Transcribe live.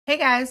Hey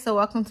guys, so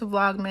welcome to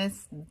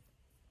Vlogmas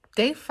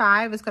day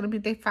 5. It's going to be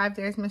day 5.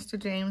 There's Mr.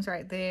 James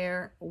right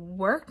there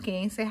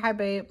working. Say hi,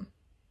 babe.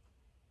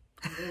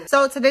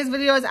 So today's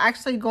video is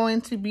actually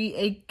going to be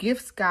a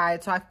gifts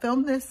guide. So I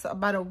filmed this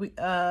about a week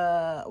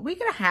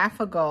and a half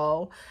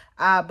ago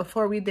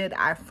before we did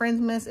our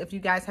Friendsmas. If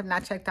you guys have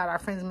not checked out our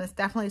Friendsmas,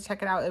 definitely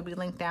check it out. It'll be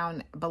linked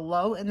down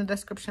below in the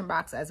description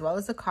box as well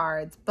as the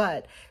cards.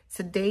 But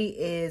today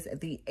is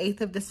the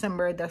 8th of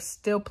December. There's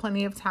still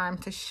plenty of time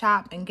to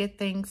shop and get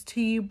things to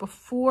you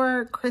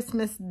before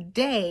Christmas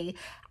Day.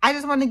 I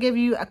just want to give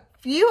you a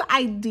few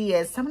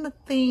ideas, some of the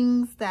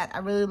things that I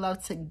really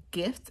love to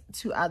gift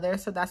to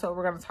others. So that's what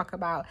we're going to talk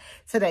about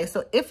today.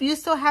 So if you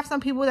still have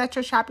some people that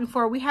you're shopping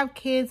for, we have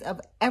kids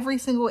of every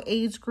single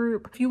age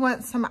group. If you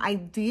want some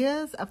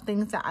ideas of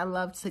things that I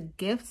love to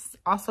gift,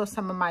 also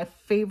some of my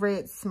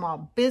favorite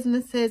small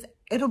businesses,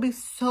 it'll be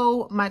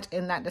so much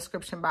in that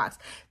description box.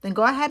 Then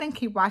go ahead and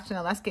keep watching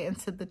and let's get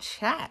into the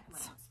chat.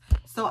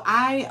 So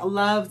I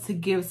love to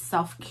give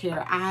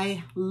self-care.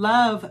 I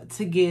love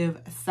to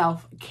give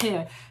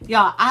self-care.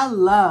 Y'all, I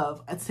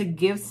love to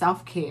give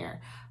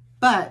self-care.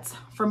 But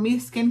for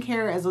me,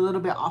 skincare is a little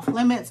bit off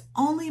limits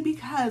only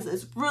because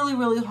it's really,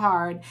 really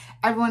hard.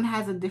 Everyone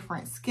has a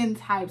different skin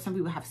type. Some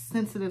people have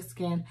sensitive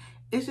skin.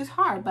 It's just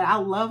hard, but I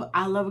love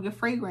a good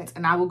fragrance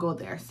and I will go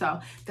there. So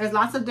there's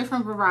lots of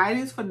different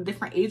varieties for the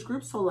different age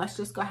groups. So let's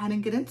just go ahead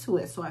and get into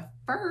it. So at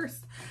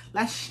first,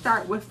 let's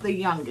start with the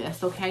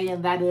youngest, okay?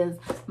 And that is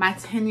my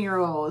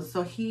 10-year-old.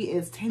 So he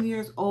is 10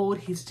 years old.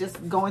 He's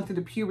just going through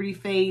the puberty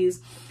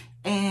phase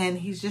and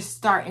he's just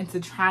starting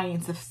to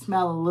trying to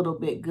smell a little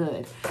bit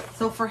good.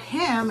 So for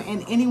him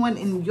and anyone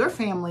in your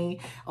family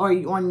or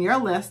on your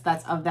list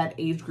that's of that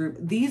age group,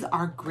 these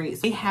are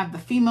great. They have the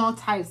female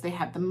types, they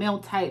have the male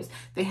types,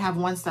 they have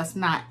ones that's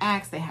not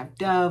Axe, they have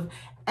Dove.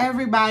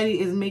 Everybody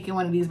is making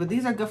one of these, but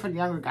these are good for the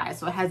younger guys.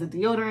 So it has a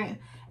deodorant,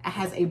 it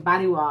has a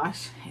body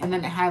wash, and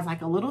then it has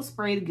like a little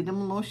spray to get them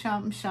a little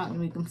something and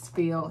make them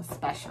feel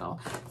special.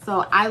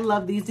 So I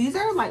love these. These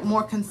are like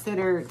more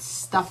considered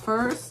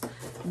stuffers,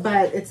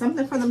 but it's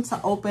something for them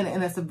to open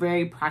and it's a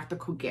very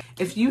practical gift.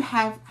 If you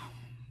have,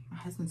 my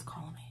husband's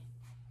calling me.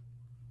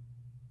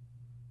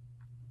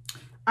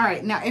 All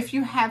right, now if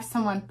you have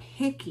someone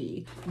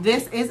picky,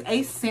 this is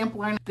a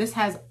sampler. This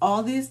has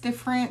all these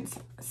different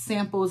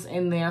samples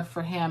in there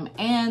for him,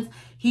 and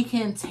he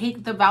can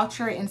take the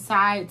voucher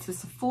inside to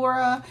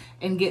Sephora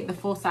and get the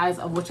full size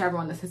of whichever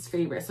one is his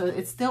favorite. So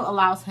it still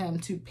allows him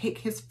to pick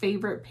his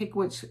favorite, pick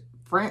which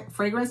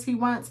fragrance he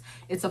wants.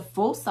 It's a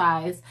full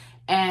size,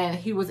 and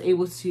he was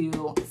able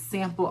to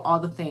sample all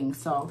the things.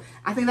 So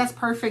I think that's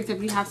perfect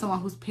if you have someone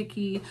who's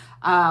picky,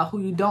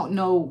 who you don't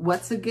know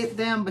what to get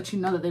them, but you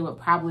know that they would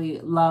probably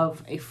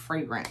love a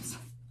fragrance.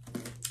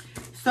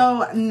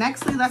 So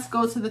nextly, let's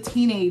go to the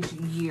teenage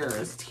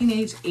years,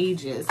 teenage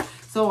ages.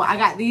 So I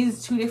got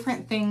these 2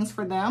 different things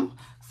for them.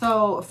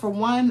 So for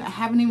one, I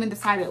haven't even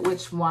decided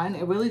which one.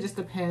 It really just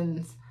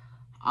depends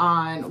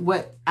on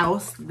what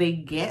else they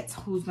get,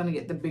 who's gonna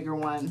get the bigger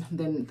one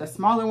than the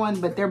smaller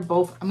one, but they're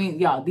both, I mean,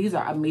 y'all, these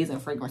are amazing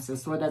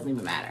fragrances, so it doesn't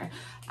even matter.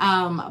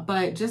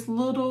 But just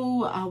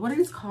little, what are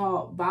these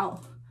called?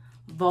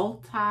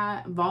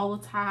 Volatile,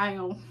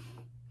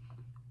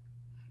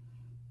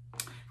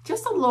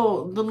 just the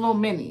little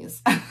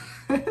minis.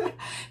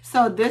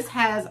 So this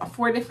has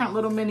 4 different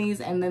little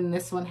minis, and then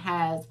this one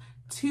has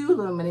 2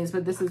 little minis,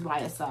 but this is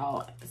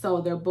YSL.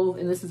 So they're both,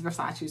 and this is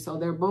Versace. So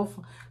they're both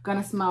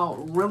gonna smell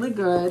really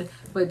good,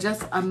 but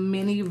just a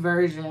mini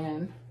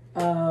version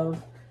of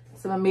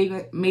some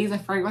amazing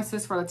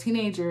fragrances for the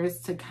teenagers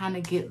to kind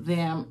of get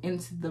them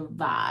into the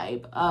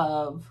vibe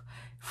of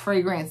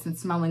fragrance and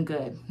smelling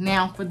good.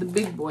 Now for the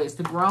big boys,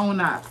 the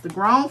grown-ups, the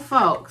grown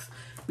folks,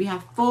 we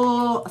have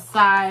full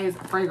size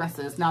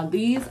fragrances. Now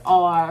these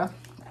are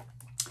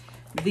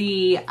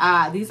the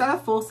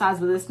full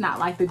size, but it's not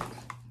like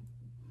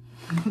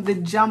the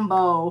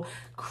jumbo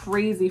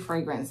crazy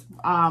fragrance.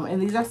 And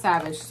these are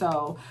Savage.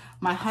 So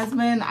my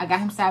husband, I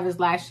got him Savage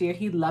last year.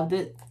 He loved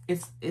it.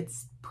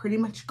 It's pretty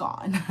much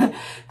gone.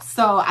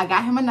 So I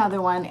got him another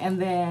one,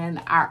 and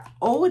then our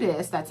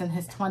oldest that's in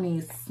his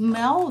 20s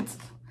smelled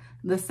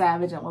the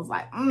Savage and was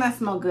like, that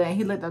smells good. And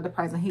he looked at the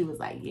price and he was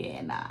like,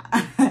 yeah, nah.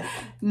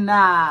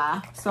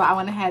 Nah. So I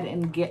went ahead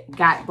and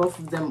got both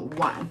of them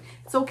one.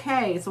 It's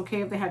okay. It's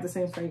okay if they have the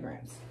same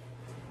fragrance.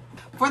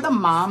 For the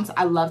moms,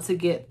 I love to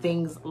get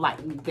things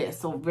like this.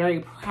 So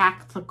very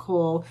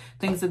practical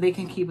things that they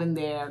can keep in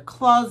their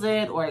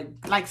closet or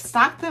like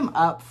stock them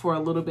up for a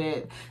little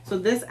bit. So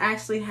this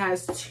actually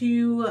has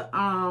 2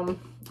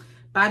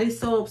 body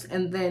soaps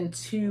and then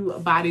 2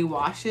 body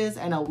washes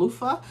and a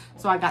loofah.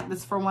 So I got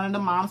this for one of the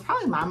moms,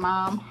 probably my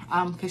mom,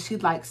 because she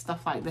likes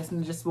stuff like this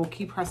and just will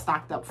keep her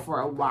stocked up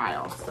for a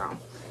while. So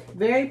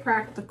very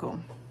practical.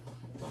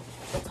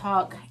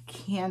 Talk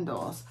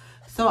candles.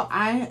 So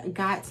I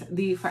got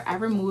the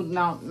Forever Mood.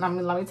 Now, let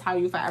me tell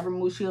you, Forever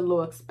Mood, she's a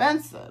little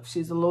expensive.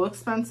 She's a little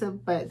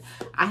expensive, but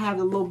I have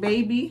the little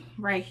baby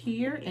right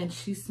here and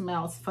she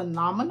smells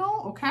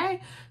phenomenal,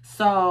 okay?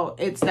 So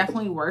it's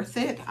definitely worth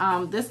it.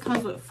 This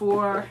comes with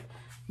 4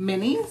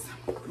 minis.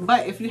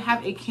 But if you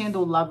have a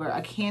candle lover,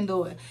 a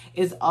candle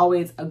is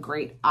always a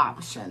great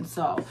option.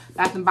 So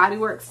Bath and Body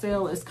Works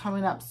sale is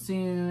coming up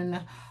soon.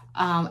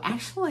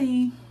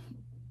 Actually,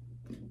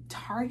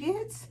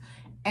 Target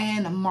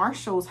and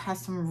Marshall's has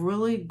some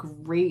really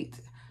great.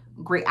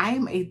 I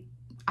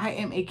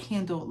am a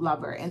candle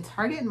lover, and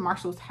Target and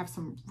Marshall's have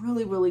some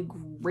really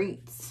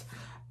great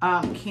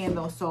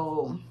candles.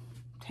 So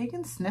take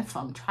and sniff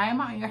them, try them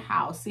out in your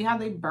house, see how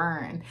they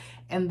burn,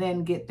 and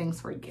then get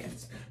things for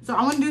gifts. So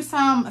I want to do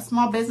some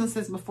small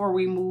businesses before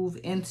we move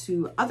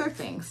into other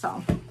things.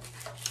 So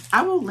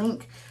I will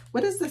link,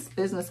 what is this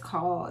business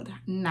called?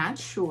 Not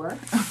sure.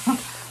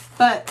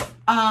 But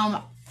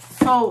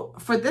so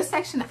for this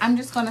section, I'm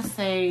just gonna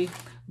say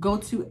go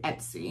to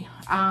Etsy.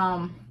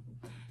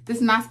 This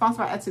is not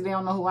sponsored by Etsy. They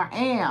don't know who I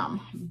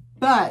am.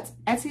 But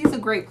Etsy is a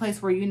great place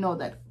where you know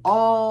that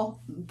all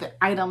the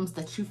items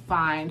that you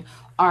find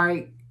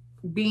are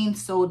being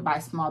sold by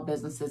small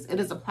businesses. It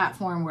is a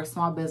platform where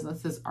small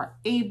businesses are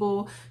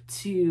able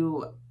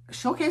to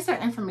showcase their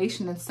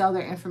information and sell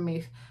their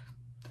information,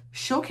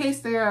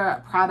 showcase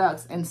their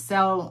products and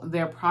sell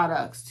their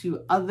products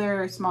to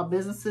other small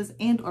businesses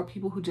and or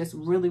people who just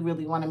really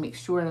want to make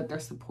sure that they're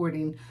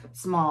supporting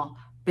small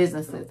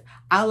businesses.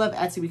 I love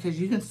Etsy because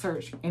you can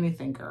search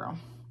anything, girl.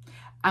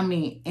 I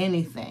mean,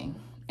 anything,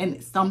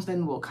 and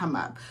something will come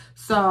up.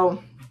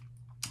 So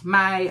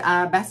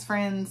my best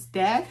friend's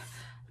dad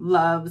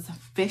loves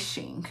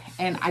fishing,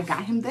 and I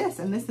got him this,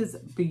 and this is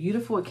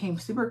beautiful. It came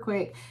super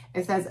quick.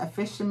 It says a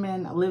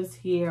fisherman lives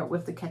here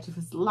with the catch of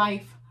his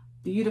life.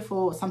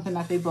 Beautiful, something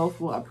that they both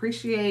will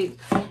appreciate.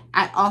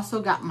 I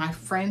also got my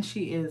friend,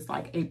 she is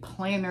like a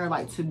planner,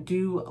 like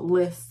to-do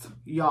list,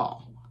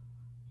 y'all,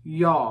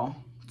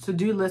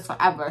 to-do list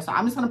forever. So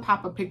I'm just gonna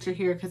pop a picture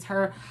here because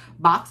her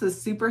box is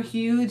super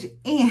huge,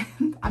 and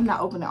I'm not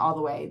opening it all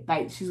the way.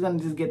 Like, she's gonna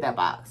just get that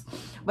box.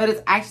 But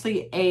it's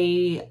actually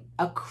a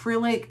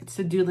acrylic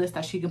to-do list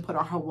that she can put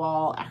on her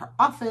wall at her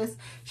office.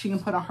 She can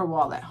put on her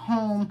wall at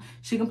home.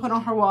 She can put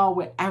on her wall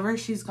wherever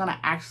she's gonna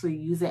actually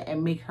use it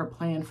and make her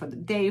plan for the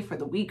day, for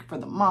the week, for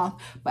the month,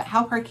 but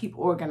help her keep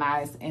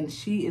organized, and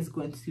she is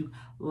going to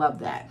love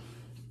that.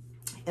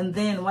 And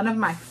then one of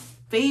my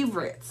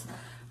favorite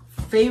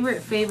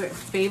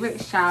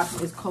shop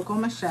is Coco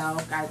Michelle.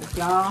 Guys, if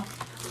y'all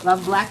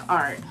love black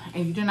art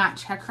and you do not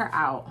check her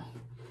out,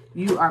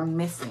 you are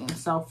missing.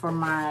 So for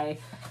my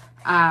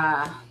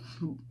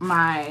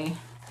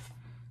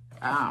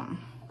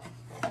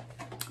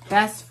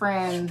best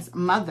friend's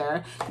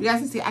mother, you guys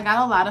can see I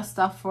got a lot of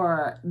stuff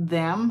for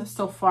them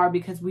so far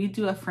because we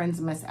do a Friends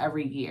Miss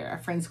every year, a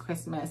Friends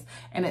Christmas,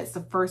 and it's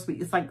the first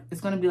week. It's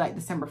going to be like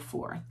December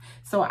 4th.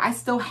 So I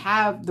still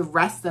have the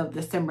rest of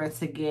December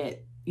to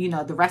get, you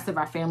know, the rest of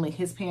our family,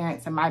 his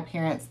parents and my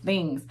parents,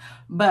 things.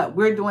 But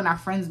we're doing our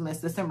Friends Miss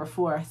December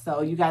 4th.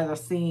 So you guys are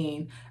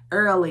seeing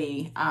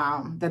early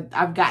that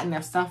I've gotten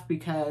their stuff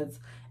because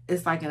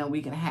it's like in a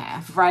week and a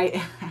half,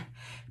 right?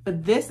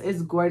 But this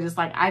is gorgeous.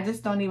 Like, I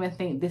just don't even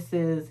think this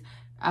is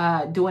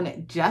doing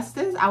it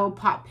justice. I will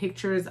pop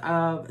pictures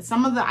of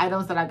some of the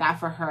items that I got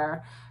for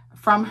her,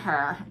 from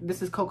her.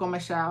 This is Coco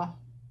Michelle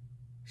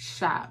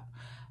shop.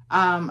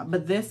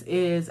 But this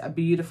is a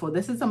beautiful,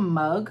 this is a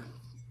mug.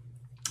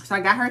 So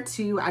I got her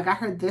two. I got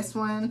her this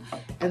one,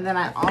 and then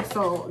I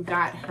also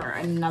got her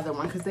another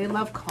one because they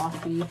love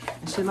coffee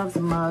and she loves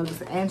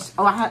mugs. And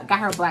I got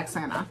her a Black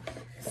Santa.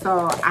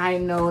 So I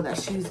know that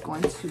she's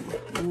going to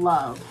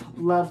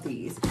love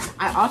these.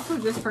 I also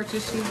just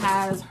purchased, she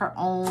has her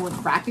own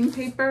wrapping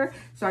paper.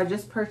 So I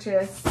just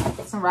purchased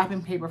some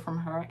wrapping paper from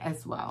her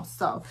as well.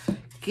 So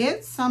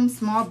get some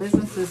small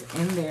businesses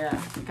in there.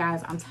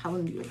 Guys, I'm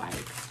telling you, like,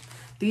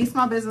 these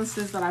small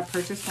businesses that I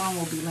purchased from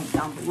will be linked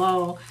down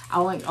below.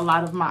 I'll link a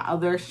lot of my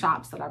other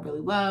shops that I really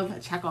love.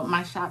 Check out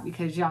my shop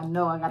because y'all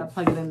know I got to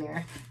plug it in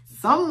there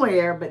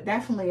somewhere. But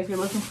definitely, if you're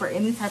looking for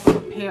any type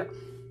of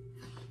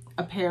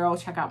apparel,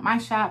 check out my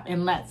shop,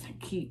 and let's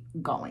keep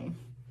going.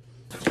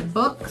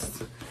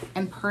 Books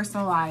and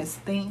personalized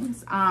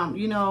things.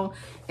 You know,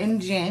 in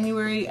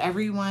January,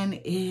 everyone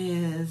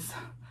is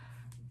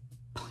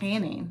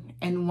planning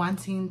and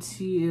wanting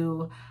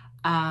to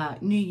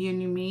new year,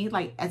 new me.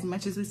 Like, as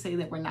much as we say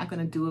that we're not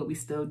going to do it, we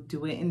still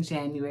do it in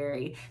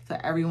January. So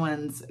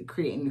everyone's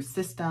creating new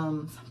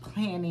systems,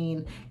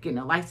 planning, getting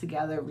their life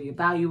together,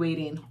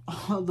 reevaluating,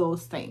 all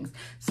those things.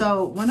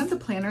 So one of the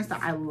planners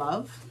that I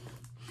love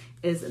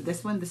is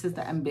this one. This is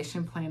the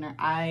Ambition Planner.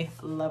 I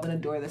love and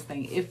adore this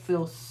thing. It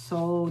feels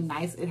so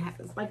nice. It has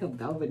like a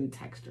velvety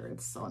texture.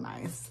 It's so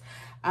nice.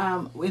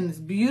 And it's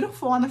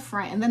beautiful on the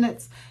front, and then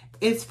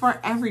it's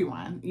for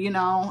everyone. You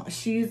know,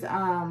 she's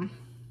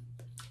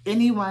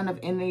anyone of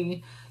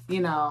any, you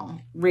know,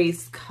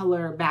 race,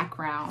 color,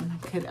 background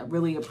could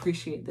really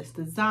appreciate this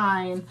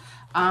design.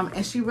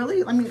 And she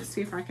really, let me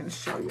see if I can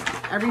show you.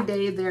 Every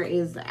day there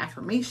is the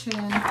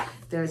affirmation,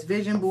 there's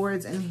vision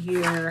boards in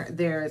here,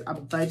 there's a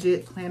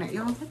budget planner.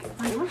 Y'all,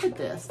 look at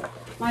this.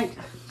 Like,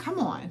 come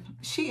on.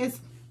 She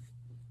is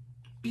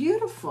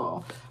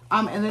beautiful.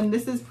 And then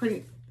this is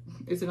pretty,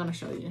 is it gonna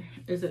show you?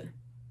 Is it?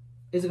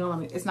 is it gonna let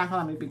me, it's not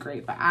gonna let me be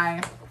great, but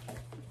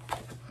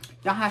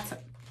y'all have to,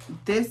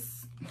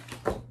 this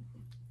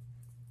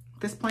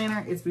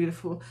planner is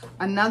beautiful.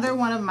 Another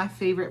one of my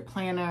favorite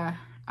planner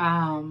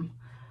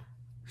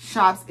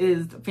shops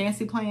is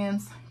Fancy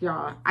Plans.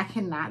 Y'all, I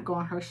cannot go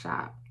in her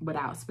shop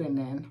without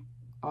spending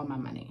all my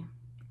money.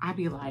 I'd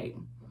be like,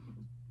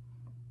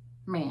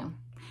 man,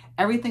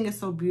 everything is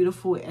so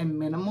beautiful and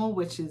minimal,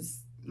 which is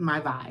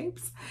my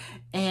vibes,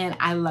 and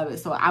I love it.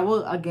 So I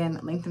will again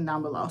link them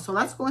down below. So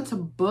let's go into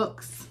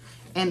books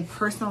and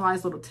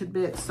personalized little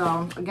tidbits.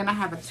 So again, I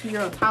have a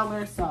 2-year-old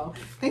toddler, so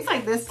things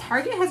like this.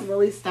 Target has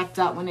really stepped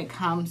up when it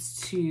comes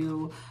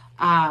to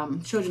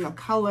children of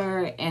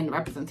color and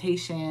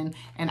representation,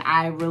 and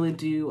I really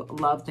do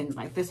love things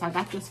like this. So I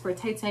got this for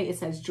Tay Tay. It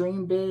says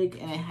dream big,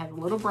 and it has a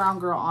little brown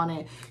girl on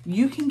it.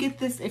 You can get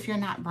this if you're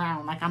not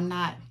brown. Like, I'm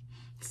not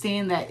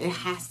saying that it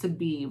has to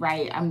be,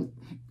 right?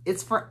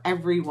 It's for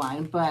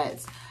everyone,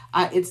 but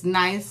it's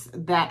nice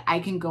that I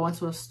can go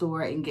into a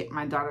store and get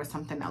my daughter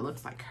something that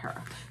looks like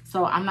her.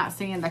 So I'm not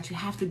saying that you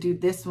have to do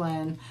this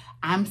one.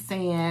 I'm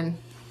saying,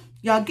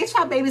 y'all, get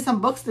y'all baby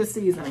some books this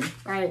season,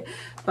 right?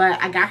 But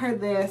I got her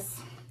this,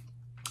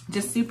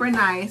 just super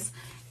nice.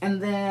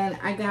 And then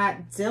I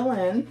got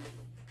Dylan.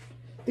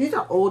 These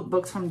are old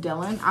books from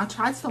Dylan. I'll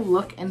try to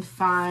look and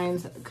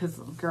find, because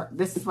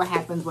this is what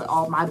happens with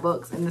all my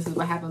books, and this is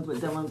what happens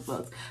with Dylan's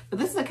books. But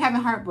this is a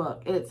Kevin Hart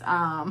book. It's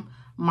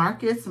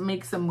Marcus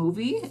Makes a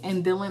Movie,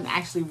 and Dylan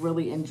actually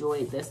really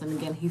enjoyed this. And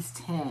again, he's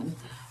 10.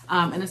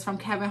 And it's from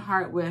Kevin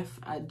Hart with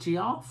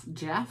Jeff,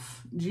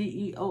 Geoff.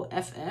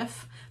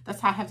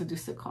 That's how I have to do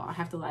sit call. I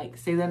have to like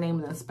say their name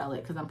and then spell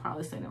it, because I'm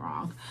probably saying it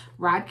wrong.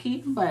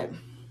 Rodkey, but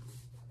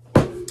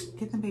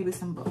get them baby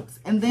some books.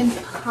 And then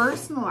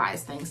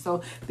personalized things.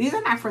 So these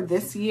are not for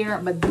this year,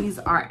 but these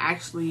are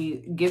actually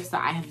gifts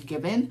that I have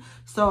given.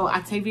 So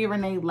Octavia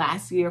Renee,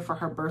 last year for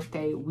her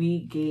birthday, we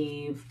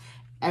gave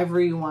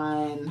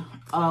everyone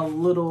a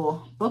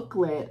little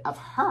booklet of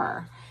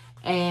her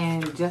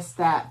and just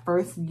that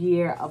first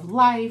year of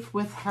life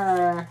with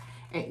her.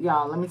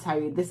 Y'all, let me tell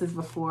you, this is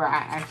before I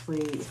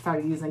actually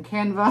started using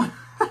Canva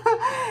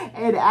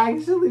and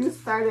actually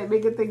started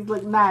making things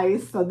look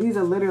nice. So these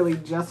are literally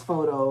just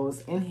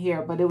photos in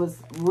here, but it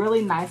was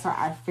really nice for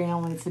our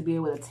family to be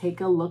able to take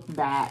a look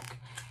back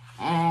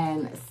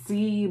and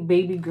see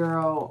baby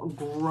girl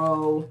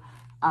grow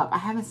up. I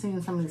haven't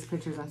seen some of these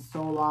pictures in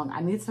so long.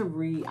 I need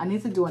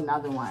to do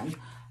another one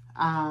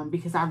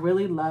because I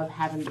really love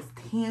having this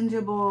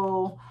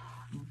tangible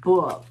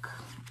book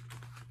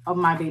of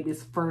my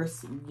baby's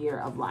first year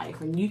of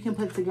life. And you can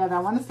put together, I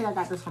want to say I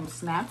got this from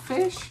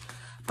Snapfish,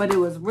 but it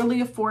was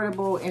really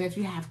affordable. And if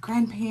you have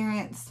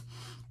grandparents,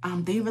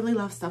 they really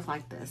love stuff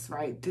like this,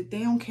 right? They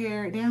don't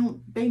care.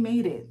 They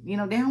made it. You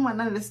know, they don't want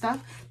none of this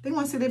stuff. They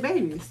want to see their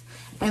babies.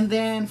 And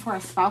then for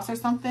a spouse or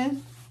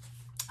something,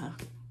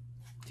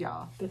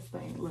 y'all, this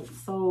thing looks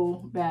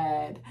so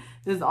bad.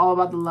 This is all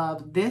about the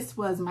love. This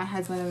was my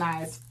husband and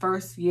I's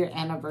first year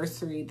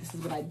anniversary. This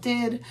is what I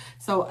did.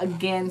 So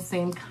again,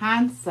 same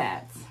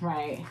concept,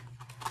 right?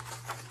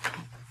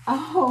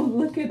 Oh,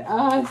 look at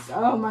us.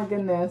 Oh my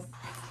goodness.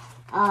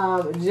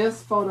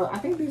 Just photo. I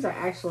think these are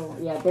actual,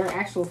 yeah, they're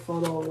actual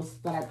photos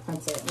that I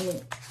printed. Let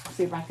me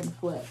see if I can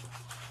flip.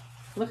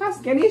 Look how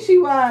skinny she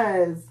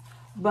was.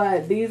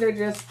 But these are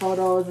just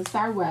photos. It's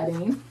our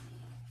wedding.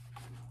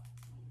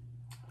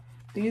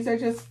 These are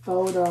just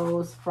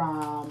photos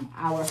from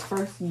our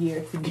first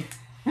year together.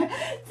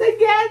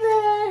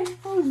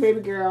 Oh,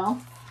 baby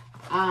girl.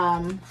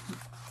 I'm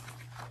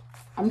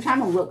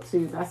trying to look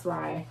too. That's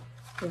why.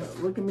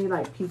 Look at me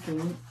like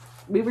peeking.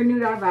 We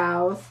renewed our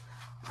vows.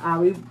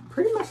 We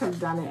pretty much have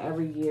done it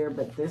every year,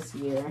 but this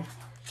year.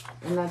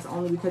 And that's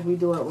only because we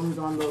do it when we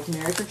go on those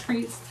marriage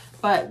retreats.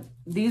 But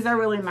these are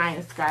really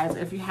nice, guys,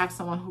 if you have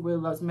someone who really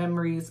loves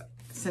memories,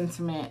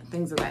 sentiment,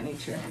 things of that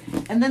nature.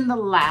 And then the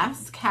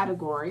last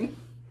category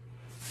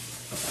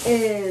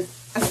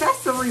is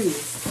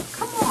accessories.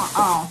 Come on.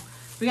 Oh,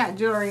 we got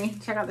jewelry.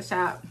 Check out the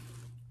shop.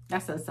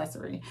 That's an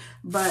accessory.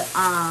 But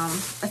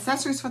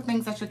accessories for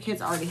things that your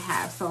kids already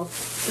have. So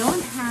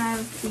Dylan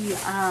has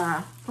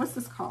the what's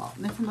this called?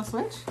 Nintendo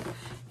Switch?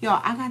 Yo,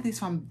 I got these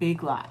from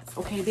Big Lots.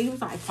 Okay, they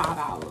was like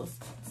 $5.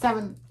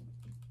 $7.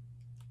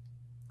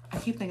 I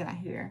keep thinking I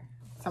hear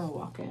someone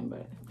walk in,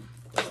 but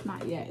it's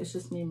not yet. It's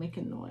just me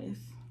making noise.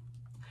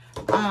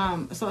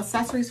 So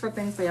accessories for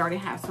things they already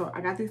have. So I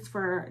got these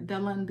for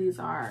Dylan. These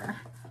are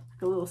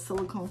like a little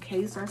silicone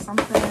case or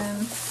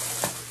something.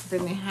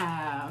 Then they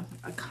have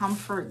a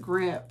comfort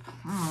grip.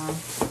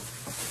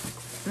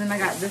 And then I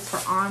got this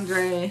for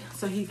Andre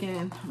so he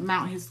can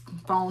mount his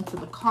phone to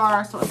the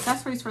car. So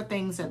accessories for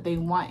things that they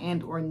want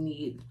and or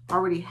need,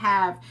 already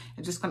have,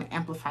 and just going to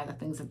amplify the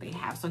things that they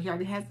have. So he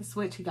already has the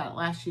Switch. He got it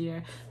last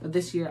year. But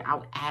this year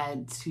I'll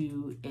add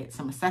to it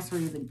some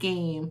accessories, a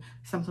game,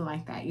 something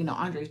like that. You know,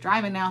 Andre's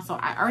driving now, so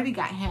I already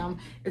got him.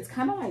 It's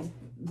kind of like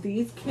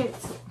these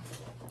kits,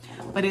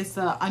 but it's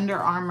a Under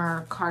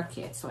Armour car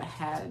kit. So it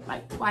had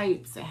like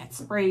wipes, it had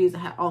sprays, it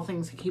had all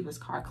things to keep his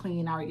car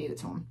clean. I already gave it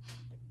to him.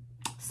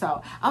 So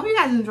I hope you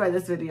guys enjoy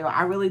this video.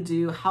 I really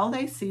do.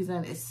 Holiday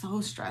season is so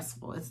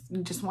stressful.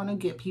 You just want to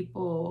get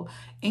people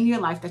in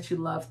your life that you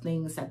love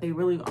things that they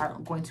really are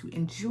going to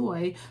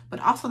enjoy, but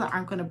also that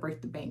aren't going to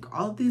break the bank.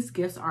 All of these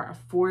gifts are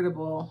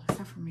affordable,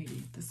 except for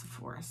maybe the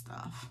Sephora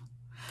stuff.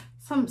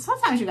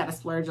 Sometimes you got to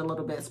splurge a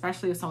little bit,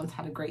 especially if someone's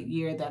had a great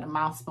year, that a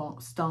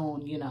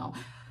milestone, you know,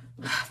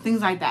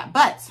 things like that.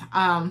 But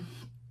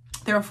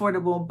they're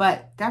affordable,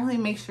 but definitely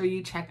make sure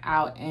you check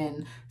out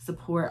and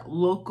support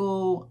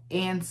local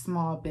and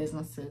small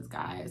businesses,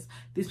 guys.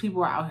 These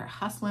people are out here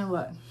hustling.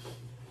 Look,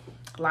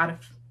 a lot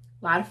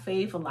of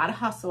faith, a lot of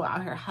hustle,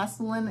 out here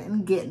hustling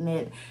and getting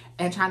it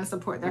and trying to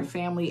support their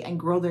family and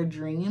grow their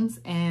dreams.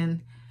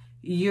 And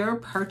your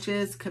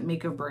purchase could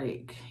make or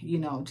break, you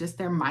know, just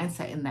their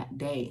mindset in that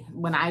day.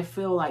 When I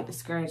feel like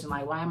discouraged and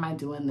like, why am I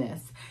doing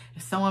this?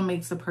 If someone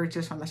makes a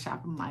purchase from the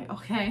shop, I'm like,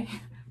 okay,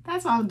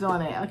 that's why I'm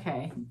doing it.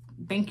 Okay,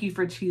 thank you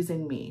for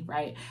choosing me,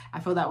 right? I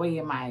feel that way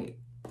in my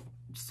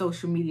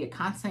social media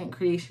content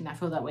creation. I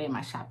feel that way in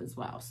my shop as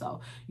well.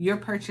 So your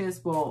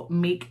purchase will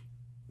make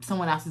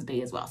someone else's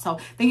day as well. So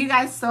thank you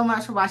guys so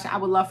much for watching. I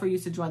would love for you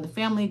to join the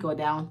family. Go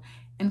down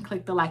and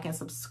click the like and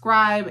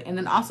subscribe, and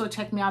then also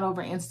check me out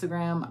over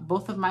Instagram.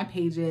 Both of my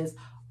pages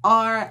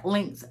are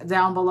linked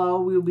down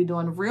below. We will be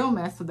doing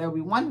Realmas, so there will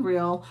be one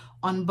reel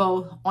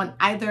on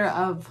either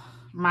of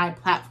my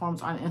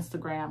platforms on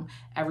Instagram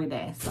every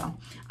day. So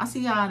I'll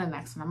see y'all in the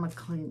next one. I'm gonna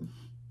clean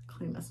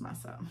this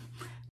mess up.